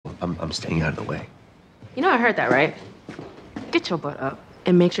I'm staying out of the way. You know I heard that, right? Get your butt up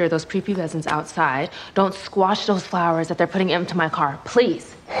and make sure those prepubescents outside don't squash those flowers that they're putting into my car,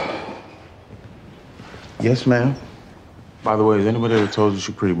 please. Yes, ma'am. By the way, has anybody ever told you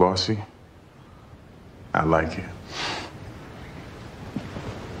you're pretty bossy? I like it.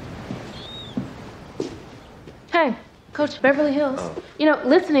 Hey, Coach, Beverly Hills. Oh. You know,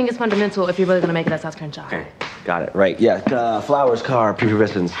 listening is fundamental if you're really gonna make it at South Crenshaw. Okay, got it. Right, yeah. Flowers, car,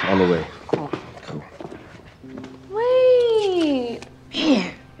 prepubescents on the way. Cool. Wait.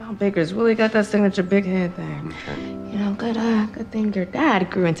 Man, y'all bakers really got that signature big head thing. Okay. You know, good thing your dad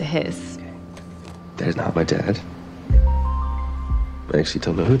grew into his. That is not my dad. I actually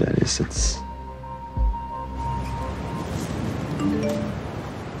don't know who that is. It's...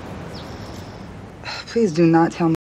 Please do not tell me